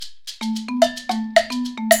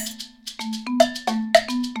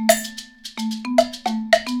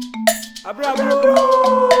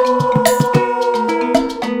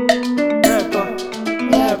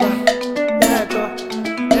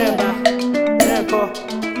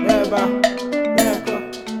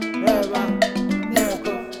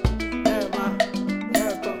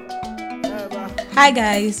Hi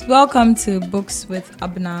guys, welcome to Books with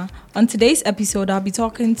Abena. On today's episode, I'll be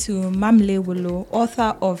talking to Mamle Wolo,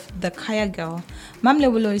 author of The Pa Gya.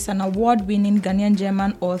 Mamle Wolo is an award-winning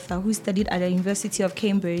Ghanaian-German author who studied at the University of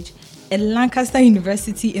Cambridge and Lancaster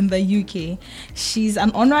University in the UK. She's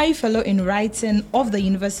an Honorary Fellow in Writing of the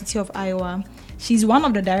University of Iowa. She's one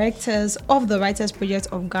of the directors of the Writers Project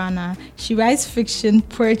of Ghana. She writes fiction,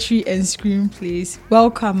 poetry, and screenplays.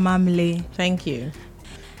 Welcome, Mamle. Thank you.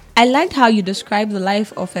 I liked how you described the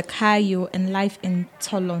life of a Kayo and life in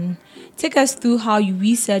Toulon. Take us through how you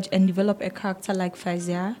research and develop a character like Pa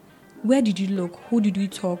Gya. Where did you look? Who did you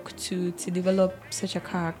talk to develop such a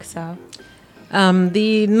character?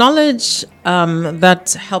 The knowledge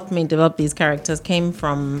that helped me develop these characters came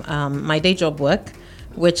from my day job work,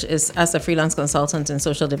 which is as a freelance consultant in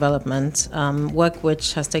social development, work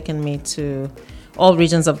which has taken me to all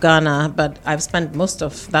regions of Ghana, but I've spent most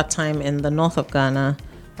of that time in the north of Ghana,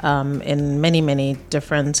 in many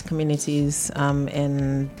different communities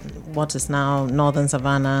in what is now northern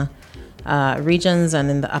Savannah regions and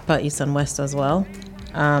in the upper east and west as well.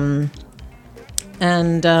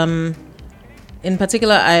 In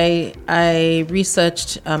particular, I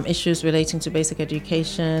researched issues relating to basic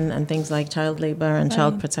education and things like child labor and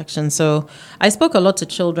child protection. So I spoke a lot to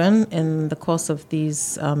children in the course of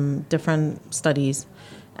these different studies.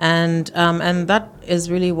 And that is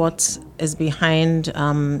really what is behind,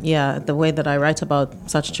 the way that I write about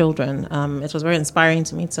such children. It was very inspiring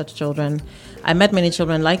to meet such children. I met many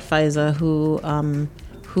children like Pa Gya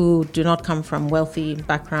who do not come from wealthy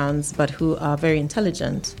backgrounds, but who are very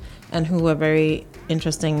intelligent and who were very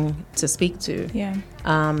interesting to speak to. Yeah.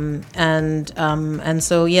 And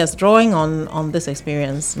so, yes, drawing on this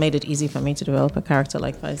experience made it easy for me to develop a character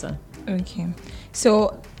like Pa Gya. Okay.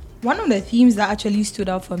 So one of the themes that actually stood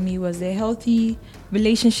out for me was the healthy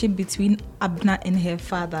relationship between Abena and her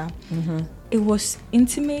father. Mm-hmm. It was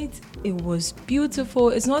intimate. It was beautiful.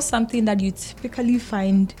 It's not something that you typically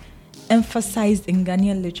find emphasized in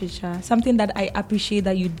Ghanaian literature, something that I appreciate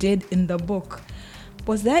that you did in the book.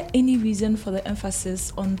 Was there any reason for the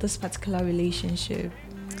emphasis on this particular relationship?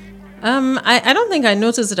 I don't think I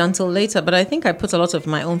noticed it until later, but I think I put a lot of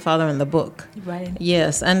my own father in the book. Right.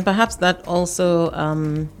 Yes, and perhaps that also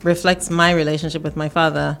reflects my relationship with my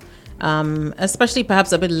father, especially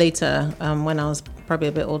perhaps a bit later when I was probably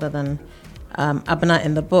a bit older than Abena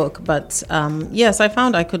in the book. But yes, I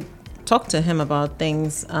found I could talk to him about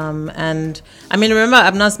things. And I mean, remember,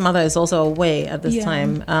 Abena's mother is also away at this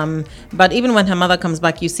time. But even when her mother comes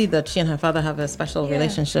back, you see that she and her father have a special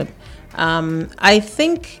relationship. I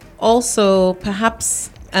think also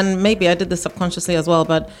perhaps, and maybe I did this subconsciously as well,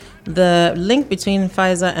 but the link between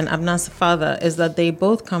Pa Gya and Abena's father is that they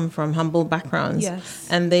both come from humble backgrounds. Yes.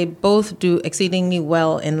 And they both do exceedingly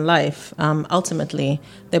well in life, ultimately.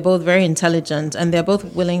 They're both very intelligent, and they're both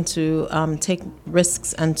willing to take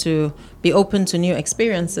risks and to be open to new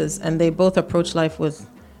experiences. And they both approach life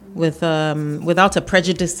without a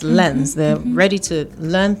prejudiced lens. They're ready to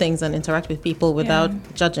learn things and interact with people without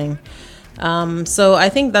judging. So I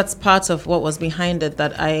think that's part of what was behind it,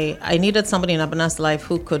 that I needed somebody in Abena's life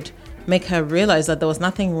who could make her realize that there was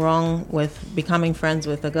nothing wrong with becoming friends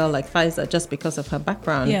with a girl like Pa Gya just because of her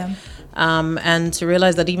background. Yeah. And to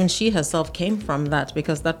realize that even she herself came from that,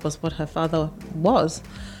 because that was what her father was.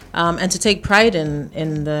 And to take pride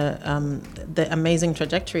in the amazing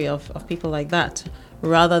trajectory of people like that,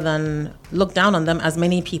 rather than look down on them as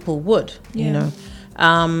many people would, you know.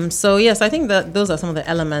 So yes, I think that those are some of the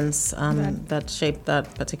elements that shaped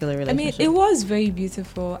that particular relationship. I mean, it was very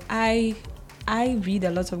beautiful. I read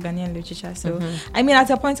a lot of Ghanaian literature, so I mean, at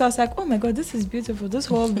a point I was like, oh my god, this is beautiful, this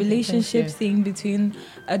whole relationship thing between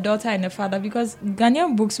a daughter and a father, because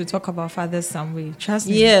Ghanaian books will talk about fathers some way, trust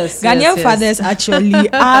me. Yes, Ghanaian fathers actually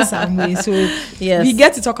are some way, so we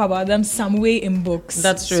get to talk about them some way in books.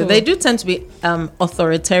 That's true. So they do tend to be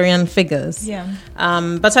authoritarian figures. Yeah.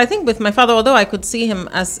 But I think with my father, although I could see him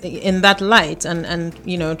as in that light, and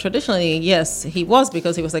you know, traditionally, yes, he was,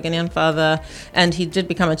 because he was a Ghanaian father, and he did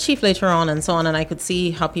become a chief later on, and so on, and I could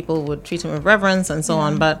see how people would treat him with reverence and so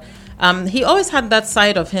on. But he always had that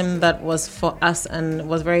side of him that was for us and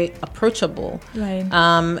was very approachable. Right.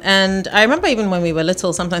 And I remember even when we were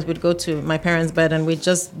little, sometimes we'd go to my parents' bed and we'd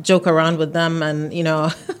just joke around with them. And, you know,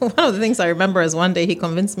 one of the things I remember is one day he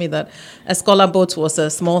convinced me that a scholar boat was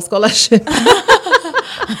a small scholarship.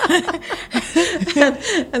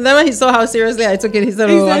 And then when he saw how seriously I took it, he said,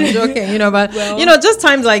 "Oh, I'm joking," you know. But you know, just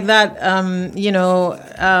times like that,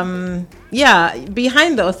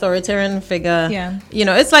 behind the authoritarian figure, Yeah.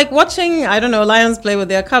 it's like watching, I don't know, lions play with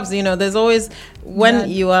their cubs. There's always, when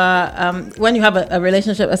you are, when you have a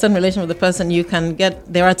certain relationship with a person,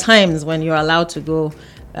 there are times when you're allowed to go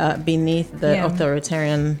beneath the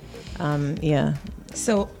authoritarian,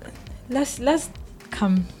 So let's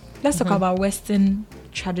talk about Western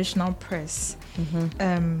traditional press.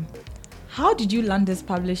 How did you land this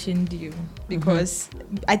publishing deal? Because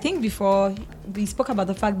I think before we spoke about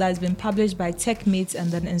the fact that it's been published by TechMates and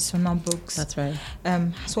then in Sona Books. That's right.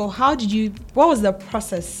 So what was the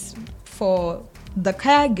process for The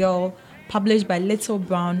Kaya Girl published by Little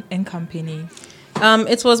Brown and Company?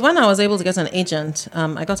 It was when I was able to get an agent.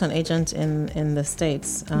 I got an agent in the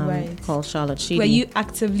States called Charlotte Sheedy. Were you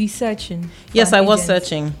actively searching? Yes, I was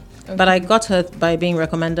searching. Okay. But I got her by being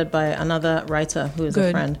recommended by another writer who is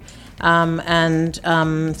a friend.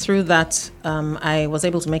 Through that, I was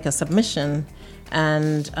able to make a submission,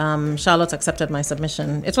 and Charlotte accepted my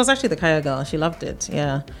submission. It was actually The Kaya Girl. She loved it,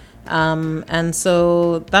 yeah. And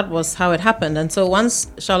so that was how it happened. And so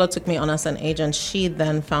once Charlotte took me on as an agent, she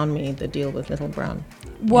then found me the deal with Little Brown.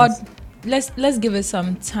 Let's give it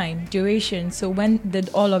some time, duration. So when did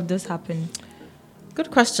all of this happen? Good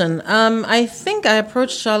question. I think I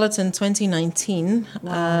approached Charlotte in 2019.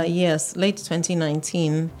 Wow. Yes, late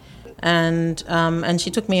 2019. And she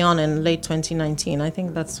took me on in late 2019. I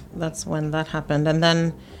think that's when that happened. And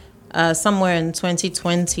then somewhere in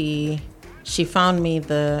 2020, she found me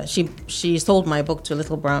she sold my book to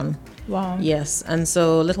Little Brown. Wow. Yes. And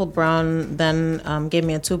so Little Brown then gave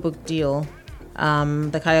me a 2-book deal.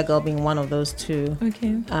 The Kaya Girl being one of those 2.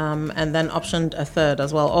 Okay. And then optioned a 3rd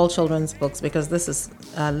as well, all children's books, because this is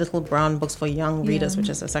Little Brown Books for Young Readers, which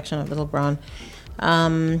is a section of Little Brown.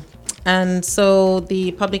 And so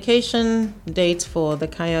the publication date for The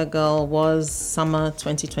Kaya Girl was summer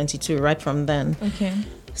 2022, right from then. Okay.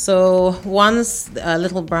 So once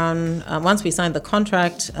Little Brown, once we signed the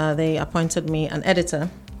contract, they appointed me an editor.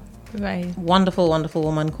 Right. Wonderful, wonderful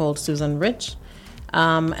woman called Susan Rich.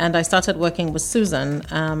 And I started working with Susan.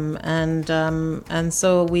 And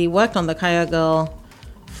so we worked on The Kaya Girl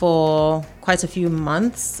for quite a few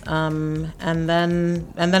months. And then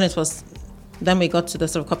it was... Then we got to the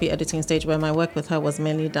sort of copy editing stage where my work with her was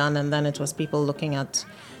mainly done, and then it was people looking at,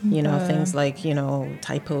 things like,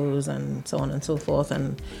 typos and so on and so forth,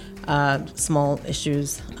 and small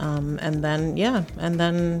issues. And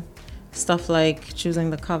then stuff like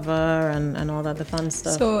choosing the cover and all that, the fun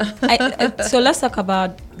stuff. So, so let's talk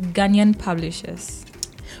about Ghanaian publishers.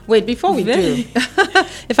 Wait, before we do,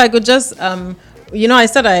 if I could just... I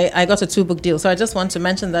said I got a 2-book deal, so I just want to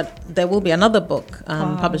mention that there will be another book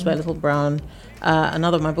published by Little Brown,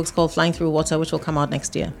 another of my books called Flying Through Water, which will come out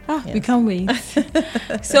next year. Yes. We can't wait.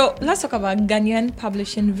 So let's talk about Ghanaian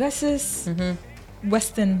publishing versus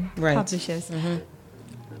Western publishers.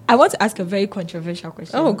 I want to ask a very controversial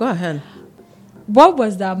question. Oh, go ahead. What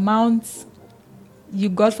was the amount you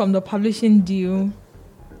got from the publishing deal,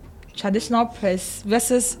 traditional press,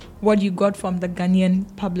 versus what you got from the Ghanaian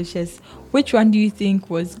publishers? Which one do you think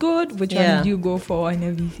was good? Which one did you go for and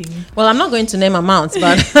everything? Well, I'm not going to name amounts,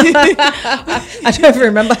 but I don't even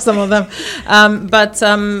remember some of them. But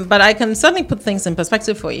I can certainly put things in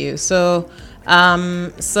perspective for you. So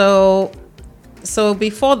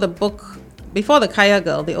before the Kaya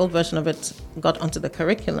Girl, the old version of it got onto the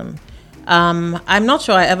curriculum, I'm not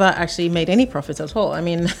sure I ever actually made any profit at all. I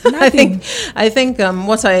mean, I think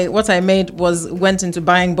what I made went into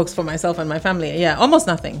buying books for myself and my family. Yeah, almost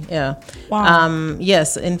nothing. Yeah. Wow.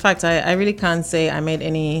 Yes. In fact, I really can't say I made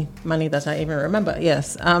any money that I even remember.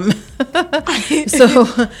 Yes. So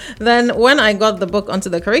then when I got the book onto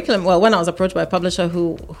the curriculum, well, when I was approached by a publisher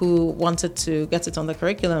who wanted to get it on the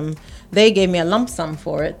curriculum, they gave me a lump sum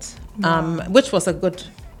for it, which was a good.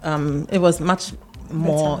 It was much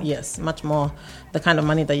more, much more the kind of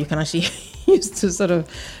money that you can actually use to sort of,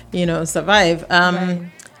 survive.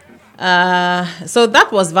 So that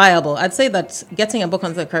was viable. I'd say that getting a book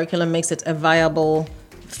onto the curriculum makes it a viable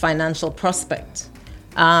financial prospect.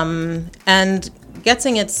 And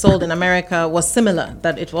getting it sold in America was similar,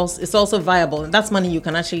 that it's also viable. And that's money you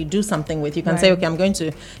can actually do something with. You can say, okay, I'm going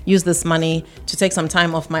to use this money to take some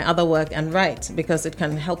time off my other work and write, because it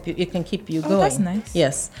can help you, it can keep you going. That's nice.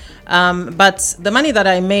 Yes. But the money that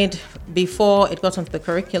I made before it got onto the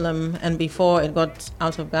curriculum and before it got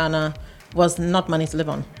out of Ghana was not money to live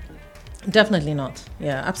on. Definitely not.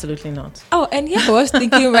 Yeah, absolutely not. Oh, and yeah, I was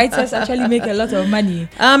thinking writers actually make a lot of money.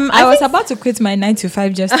 I was about to quit my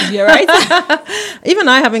 9-to-5 just to be a writer. Even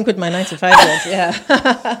I haven't quit my 9-to-5 yet.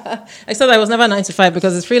 Yeah. Except I was never 9-to-5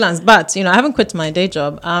 because it's freelance. But, I haven't quit my day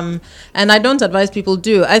job. And I don't advise people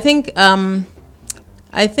do. I think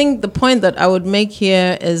I think the point that I would make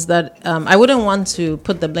here is that I wouldn't want to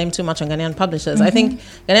put the blame too much on Ghanaian publishers. I think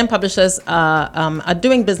Ghanaian publishers are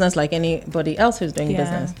doing business like anybody else who's doing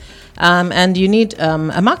business. And you need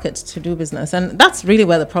a market to do business. And that's really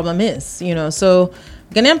where the problem is, you know. So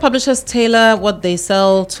Ghanaian publishers tailor what they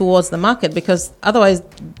sell towards the market, because otherwise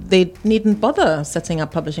they needn't bother setting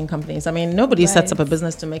up publishing companies. I mean, nobody sets up a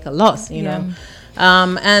business to make a loss, you know.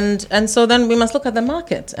 And so then we must look at the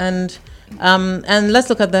market and let's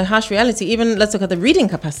look at the harsh reality. Even let's look at the reading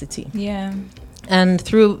capacity. Yeah. And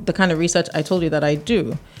through the kind of research I told you that I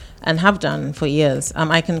do and have done for years,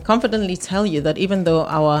 I can confidently tell you that even though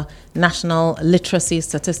our national literacy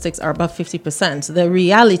statistics are above 50%, the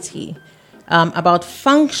reality about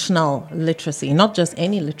functional literacy, not just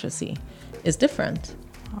any literacy, is different.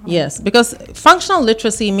 Yes, because functional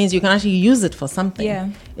literacy means you can actually use it for something. Yeah.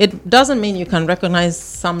 It doesn't mean you can recognize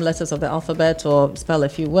some letters of the alphabet or spell a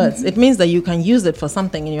few words. It means that you can use it for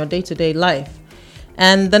something in your day-to-day life.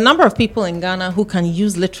 And the number of people in Ghana who can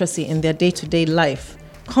use literacy in their day-to-day life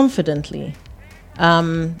confidently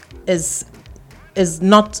is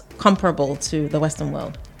not comparable to the Western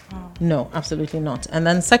world. No, absolutely not. And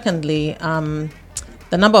then secondly,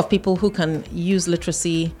 the number of people who can use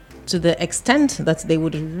literacy to the extent that they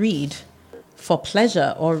would read for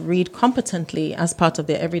pleasure or read competently as part of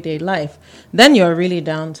their everyday life, then you're really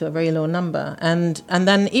down to a very low number. And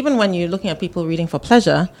then even when you're looking at people reading for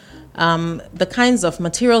pleasure, the kinds of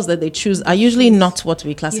materials that they choose are usually not what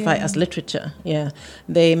we classify as literature. Yeah,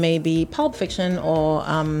 they may be pulp fiction or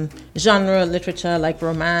genre literature like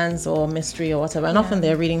romance or mystery or whatever, and often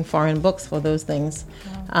they're reading foreign books for those things.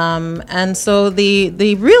 And so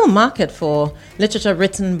the real market for literature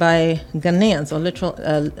written by Ghanaians or literal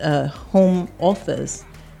home authors,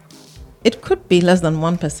 it could be less than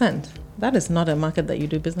 1%. That is not a market that you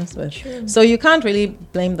do business with. True. So you can't really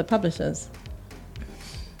blame the publishers.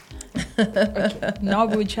 Okay. Now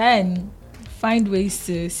we'll try and find ways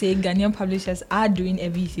to say Ghanaian publishers are doing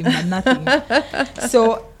everything but nothing.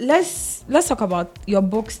 So let's talk about your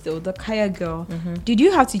book still, The Kaya Girl. Did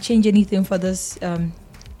you have to change anything for this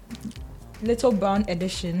Little Brown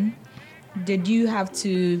edition? Did you have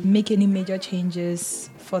to make any major changes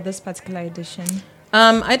for this particular edition?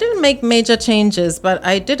 I didn't make major changes, but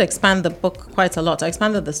I did expand the book quite a lot. I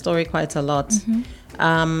expanded the story quite a lot.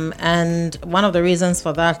 And one of the reasons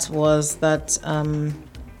for that was that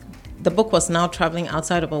the book was now traveling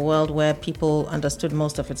outside of a world where people understood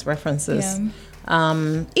most of its references.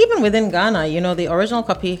 Even within Ghana, you know, the original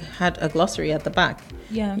copy had a glossary at the back.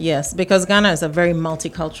 Yes, because Ghana is a very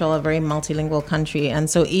multicultural, a very multilingual country. And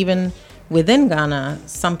so even within Ghana,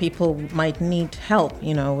 some people might need help,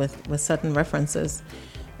 you know, with certain references.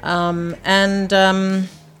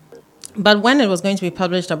 But when it was going to be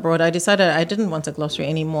published abroad, I decided I didn't want a glossary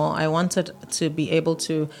anymore. I wanted to be able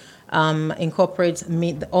to incorporate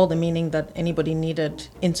all the meaning that anybody needed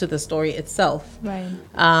into the story itself. Right.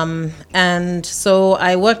 And so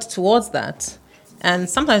I worked towards that. And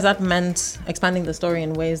sometimes that meant expanding the story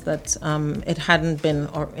in ways that it hadn't been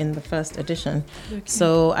or in the first edition. Okay.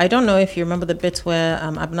 So I don't know if you remember the bit where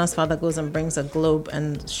Abena's father goes and brings a globe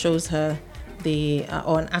and shows her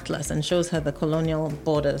or an atlas and shows her the colonial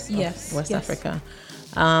borders of West Africa.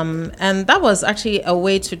 And that was actually a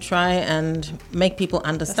way to try and make people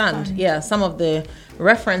understand, some of the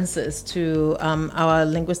references to our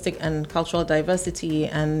linguistic and cultural diversity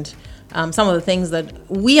and some of the things that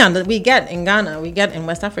we get in Ghana, we get in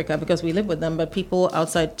West Africa because we live with them, but people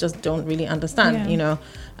outside just don't really understand, you know.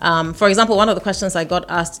 For example, one of the questions I got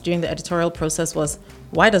asked during the editorial process was,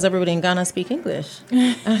 why does everybody in Ghana speak English?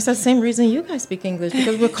 And I said, same reason you guys speak English,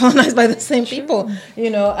 because we're colonized by the same people, you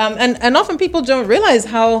know. And often people don't realize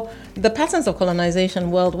how the patterns of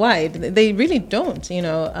colonization worldwide, they really don't, you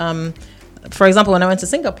know. For example, when I went to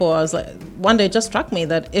Singapore, I was like, one day it just struck me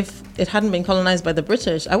that if it hadn't been colonized by the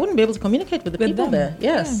British, I wouldn't be able to communicate with the people there.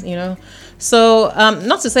 Yes, you know. So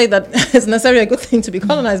not to say that it's necessarily a good thing to be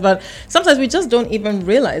colonized, but sometimes we just don't even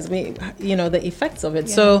realize the effects of it.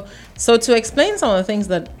 So to explain some of the things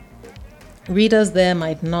that readers there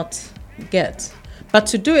might not get, but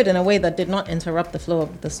to do it in a way that did not interrupt the flow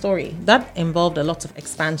of the story, that involved a lot of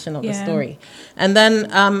expansion of the story. And then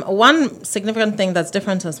one significant thing that's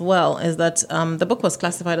different as well is that the book was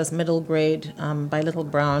classified as middle grade by Little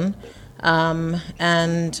Brown.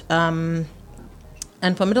 And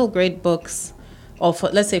for middle grade books, or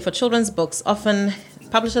let's say for children's books, often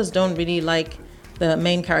publishers don't really like the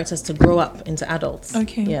main characters to grow up into adults.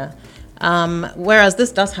 Okay. Yeah. Whereas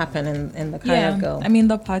this does happen in the Kaya Girl. I mean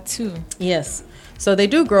the part 2. Yes. So they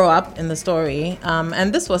do grow up in the story,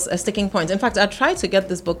 and this was a sticking point. In fact, I tried to get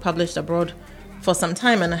this book published abroad for some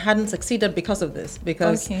time, and I hadn't succeeded because of this.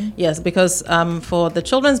 Because Okay. yes, because for the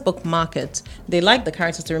children's book market, they like the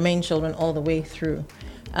characters to remain children all the way through.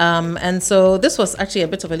 And so this was actually a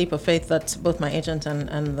bit of a leap of faith that both my agent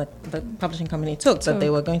and the publishing company took, that they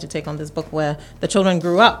were going to take on this book where the children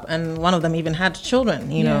grew up, and one of them even had children,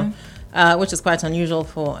 you know, which is quite unusual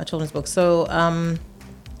for a children's book. So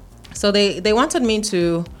so they wanted me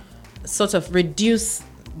to sort of reduce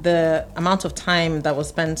the amount of time that was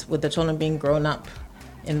spent with the children being grown up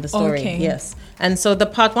in the story. Okay. Yes. And so the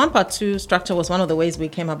part 1, part 2 structure was one of the ways we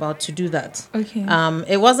came about to do that. Okay.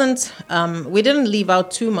 It wasn't, we didn't leave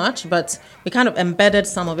out too much, but we kind of embedded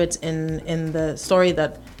some of it in the story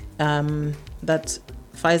that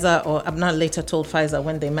Faiza or Abena later told Faiza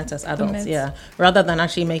when they met as adults, rather than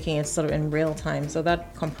actually making it sort of in real time. So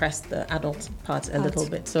that compressed the adult part a little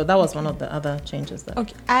bit. So that was one of the other changes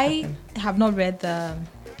that I have not read the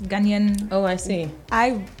Ghanaian. Oh, I see.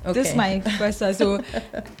 This is my first time, so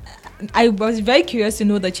I was very curious to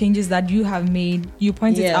know the changes that you have made. You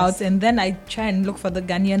pointed out, and then I try and look for the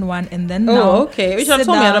Ghanaian one, and then okay. You should have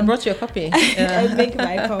told me. I'd have brought you a copy. I make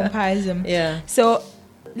my comparison. Yeah. So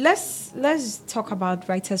let's talk about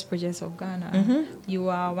Writers Project of Ghana. Mm-hmm. You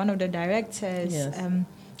are one of the directors. Yes.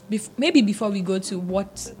 Maybe before we go to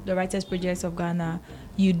what the Writers Project of Ghana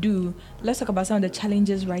you do, let's talk about some of the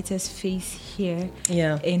challenges writers face here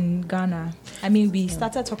in Ghana. I mean, we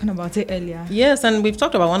started talking about it earlier. Yes, and we've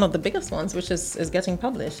talked about one of the biggest ones, which is getting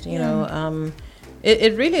published. You know,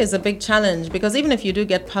 it really is a big challenge, because even if you do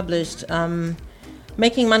get published,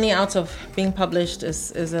 making money out of being published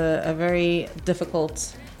is a very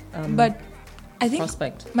difficult but I think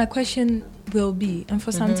prospect. My question will be, and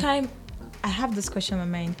for some time I have this question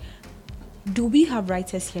in my mind: do we have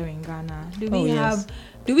writers here in Ghana?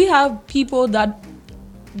 Do we have people that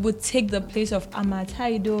would take the place of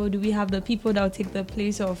Amataido? Do we have the people that would take the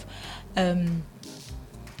place of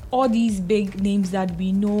all these big names that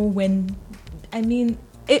we know? When I mean,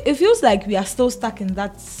 it feels like we are still stuck in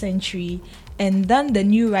that century, and then the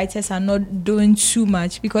new writers are not doing too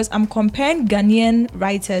much, because I'm comparing Ghanaian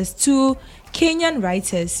writers to Kenyan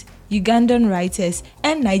writers, Ugandan writers,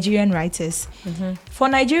 and Nigerian writers. For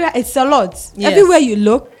Nigeria, it's a lot. Yes. Everywhere you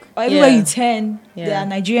look, or everywhere you turn, there are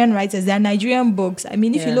Nigerian writers, there are Nigerian books. I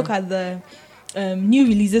mean, if you look at the new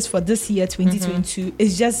releases for this year, 2022,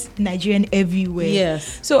 it's just Nigerian everywhere.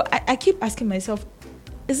 Yes. So I keep asking myself,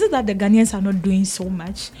 is it that the Ghanaians are not doing so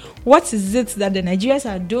much? What is it that the Nigerians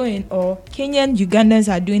are doing, or Kenyan, Ugandans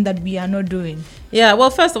are doing that we are not doing? Yeah, well,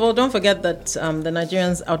 first of all, don't forget that the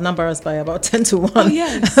Nigerians outnumber us by about 10 to 1. Oh,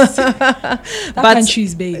 yes. That country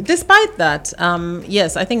is big. Despite that,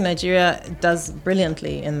 yes, I think Nigeria does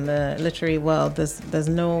brilliantly in the literary world. There's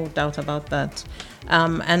no doubt about that.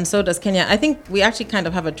 And so does Kenya. I think we actually kind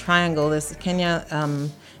of have a triangle. There's Kenya,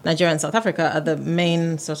 Nigeria, and South Africa are the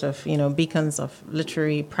main sort of, beacons of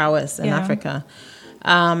literary prowess in Africa.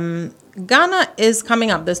 Ghana is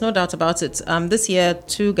coming up. There's no doubt about it. This year,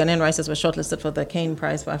 2 Ghanaian writers were shortlisted for the Kane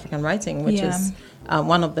Prize for African Writing, which is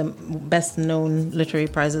one of the best-known literary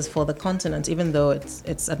prizes for the continent, even though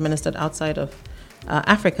it's administered outside of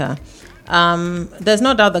Africa. There's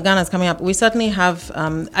no doubt that Ghana is coming up. We certainly have.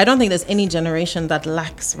 I don't think there's any generation that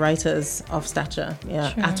lacks writers of stature,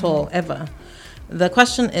 at all, ever. The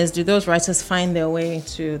question is, do those writers find their way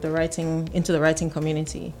into the writing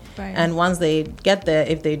community? Right. And once they get there,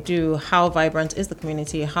 if they do, how vibrant is the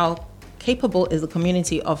community? How capable is the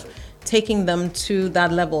community of taking them to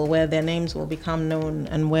that level where their names will become known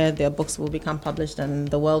and where their books will become published and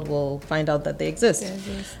the world will find out that they exist?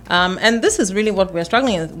 And this is really what we're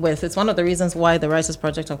struggling with. It's one of the reasons why the Writers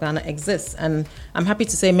Project of Ghana exists. And I'm happy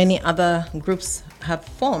to say many other groups have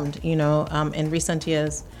formed, in recent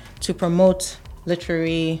years to promote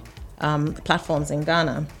literary platforms in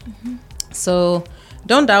Ghana. So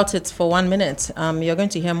don't doubt it for 1 minute. You're going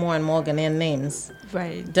to hear more and more Ghanaian names.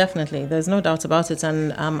 Right. Definitely. There's no doubt about it.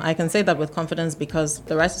 And I can say that with confidence because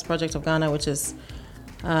the Writers Project of Ghana, which is,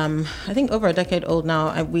 I think, over a decade old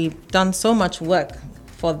now, we've done so much work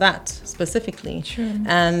for that specifically. True.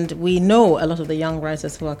 And we know a lot of the young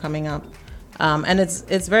writers who are coming up. And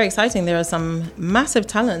it's very exciting. There are some massive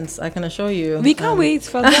talents, I can assure you. We can't wait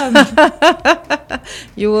for them.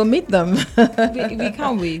 You will meet them. we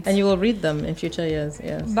can't wait. And you will read them in future years,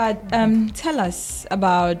 yes. But tell us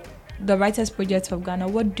about the Writers Project of Ghana.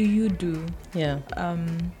 What do you do? Yeah.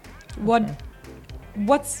 What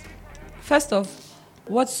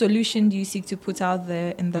solution do you seek to put out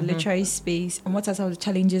there in the literary space, and what are some of the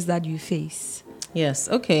challenges that you face? Yes,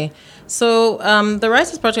 okay. So the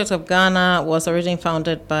Writers Project of Ghana was originally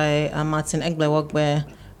founded by Martin Egblewogbe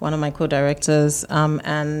one of my co-directors,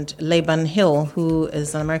 and Laban Hill, who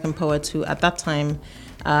is an American poet who at that time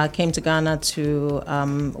came to Ghana to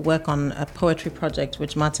work on a poetry project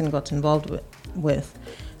which Martin got involved with.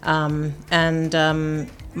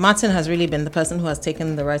 Martin has really been the person who has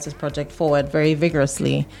taken the Writers Project forward very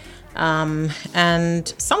vigorously.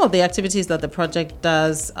 And some of the activities that the project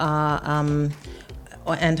does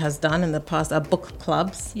and has done in the past are book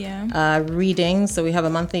clubs, readings. So we have a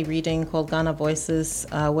monthly reading called Ghana Voices,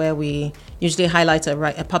 where we usually highlight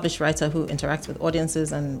a published writer who interacts with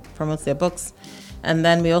audiences and promotes their books. And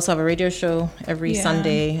then we also have a radio show every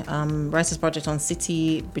Sunday, Writers Project on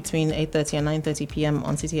City between 8:30 and 9:30 p.m.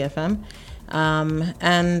 on City FM.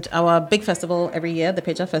 And our big festival every year, the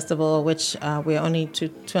Pa Gya Festival, which we're only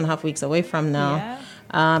 2.5 weeks away from now.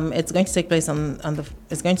 It's going to take place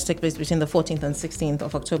it's going to take place between the 14th and 16th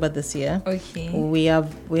of October this year. Okay. We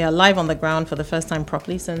are live on the ground for the first time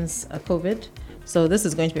properly since COVID. So this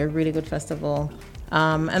is going to be a really good festival.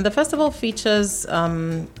 And the festival features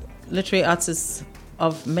literary artists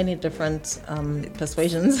of many different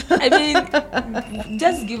persuasions. I mean,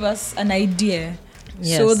 just give us an idea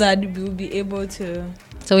so that we'll be able to...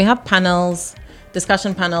 So we have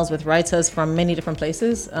discussion panels with writers from many different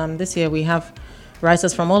places. This year we have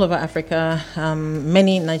writers from all over Africa,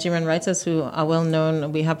 many Nigerian writers who are well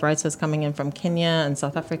known. We have writers coming in from Kenya and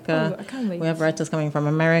South Africa. I can't wait. We have writers coming from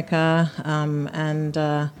America, and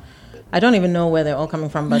I don't even know where they're all coming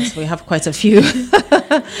from, but we have quite a few.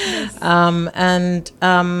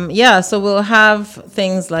 So we'll have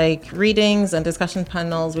things like readings and discussion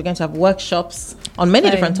panels. We're going to have workshops on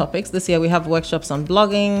many different topics. This year we have workshops on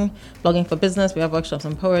blogging for business. We have workshops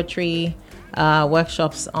on poetry,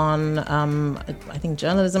 workshops on, I think,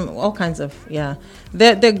 journalism, all kinds of,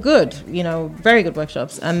 They're good, very good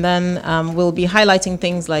workshops. And then we'll be highlighting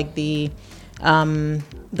things like the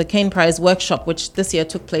Kane Prize workshop, which this year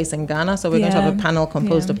took place in Ghana. So we're going to have a panel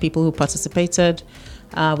composed of people who participated.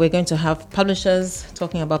 We're going to have publishers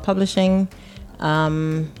talking about publishing,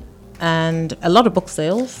 and a lot of book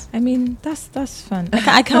sales. I mean, that's fun.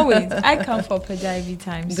 I can't wait. I come for Pa Gya every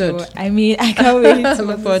time. Good. So, I mean, I can't wait. I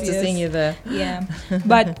look forward to seeing you there. Yeah.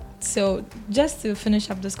 But so just to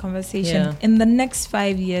finish up this conversation, in the next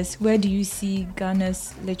 5 years, where do you see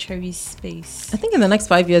Ghana's literary space? I think in the next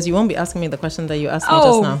 5 years, you won't be asking me the question that you asked me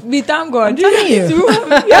just now. We thank God. I'm telling you.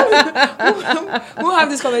 We'll have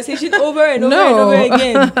this conversation over and over and over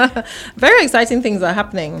again. Very exciting things are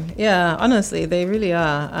happening. Yeah, honestly, they really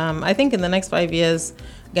are. I think in the next 5 years,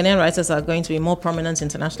 Ghanaian writers are going to be more prominent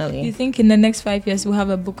internationally. You think in the next 5 years we'll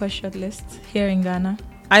have a Booker shortlist here in Ghana?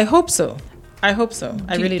 I hope so. I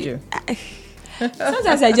really do.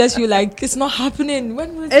 Sometimes I just feel like it's not happening.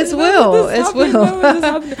 When will this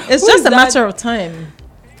happen? It's just a matter of time.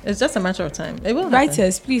 It will happen.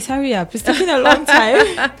 Writers, please hurry up. It's taking a long time.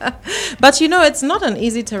 But it's not an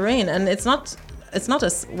easy terrain, and it's not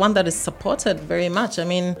one that is supported very much. I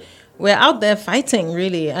mean, we're out there fighting,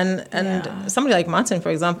 really, and somebody like Martin,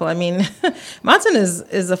 for example. I mean, Martin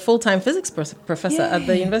is a full-time physics professor at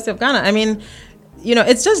the University of Ghana. I mean,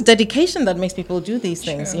 it's just dedication that makes people do these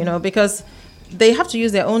things, because they have to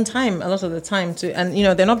use their own time a lot of the time and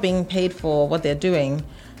they're not being paid for what they're doing.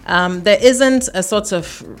 There isn't a sort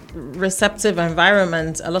of receptive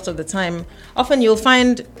environment a lot of the time. Often you'll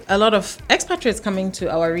find a lot of expatriates coming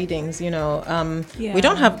to our readings, We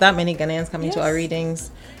don't have that many Ghanaians coming to our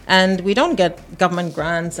readings. And we don't get government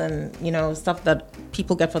grants and, stuff that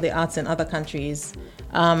people get for the arts in other countries.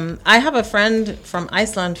 I have a friend from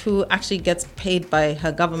Iceland who actually gets paid by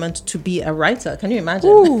her government to be a writer. Can you imagine?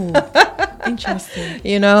 Ooh, interesting.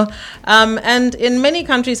 And in many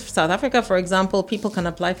countries, South Africa, for example, people can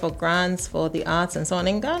apply for grants for the arts and so on.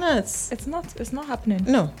 In Ghana, it's not happening.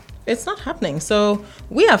 No, it's not happening. So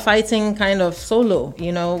we are fighting kind of solo.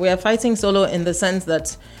 We are fighting solo in the sense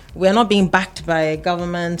that we're not being backed by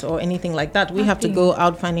government or anything like that. We have to go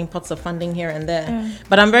out finding pots of funding here and there.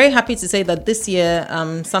 But I'm very happy to say that this year,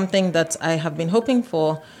 something that I have been hoping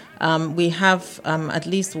for, we have at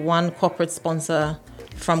least one corporate sponsor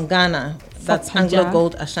from Ghana. That's Anglo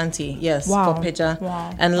Gold Ashanti, for Pa Gya. Wow.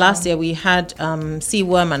 And last year we had C.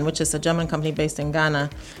 Werman, which is a German company based in Ghana.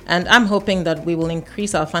 And I'm hoping that we will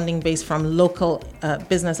increase our funding base from local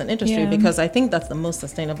business and industry because I think that's the most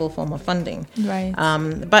sustainable form of funding. Right.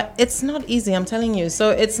 But it's not easy, I'm telling you. So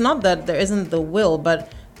it's not that there isn't the will,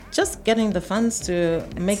 but just getting the funds to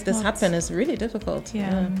make this happen is really difficult.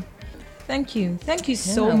 Yeah. Thank you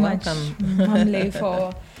so much, Mamle,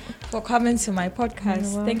 for coming to my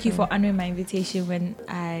podcast. Thank you for honoring my invitation when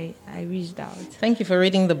I reached out. Thank you for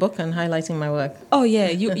reading the book and highlighting my work. Oh yeah,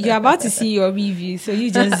 you're about to see your review, so you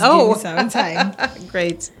just give me some time.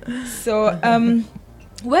 Great. So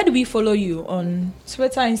Where do we follow you? On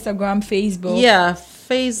Twitter, Instagram, Facebook? Yeah,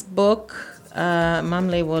 Facebook,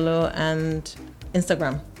 Mamle Wolo, and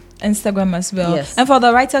Instagram. Instagram as well. Yes. And for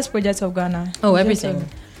the Writers Project of Ghana? Oh, everything.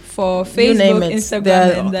 For Facebook, you name it.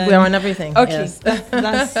 Instagram, and then... We're on everything. Okay, yes.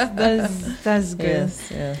 that's good.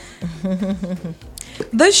 Yes.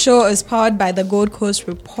 This show is powered by the Gold Coast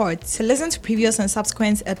Report. To listen to previous and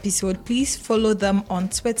subsequent episodes, please follow them on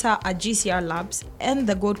Twitter at GCR Labs and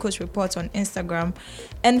the Gold Coast Report on Instagram.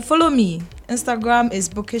 And follow me. Instagram is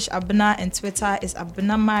Bookish Abena and Twitter is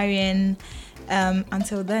Abena Maryan.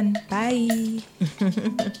 Until then, bye.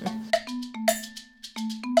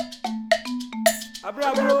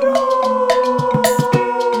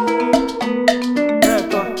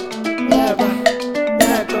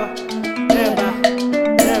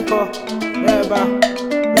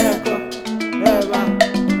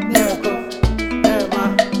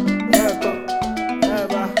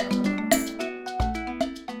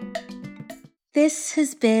 This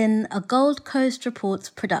has been a Gold Coast Reports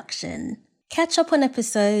production. Catch up on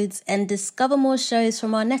episodes and discover more shows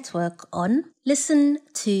from our network on listen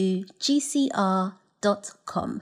to gcr.com.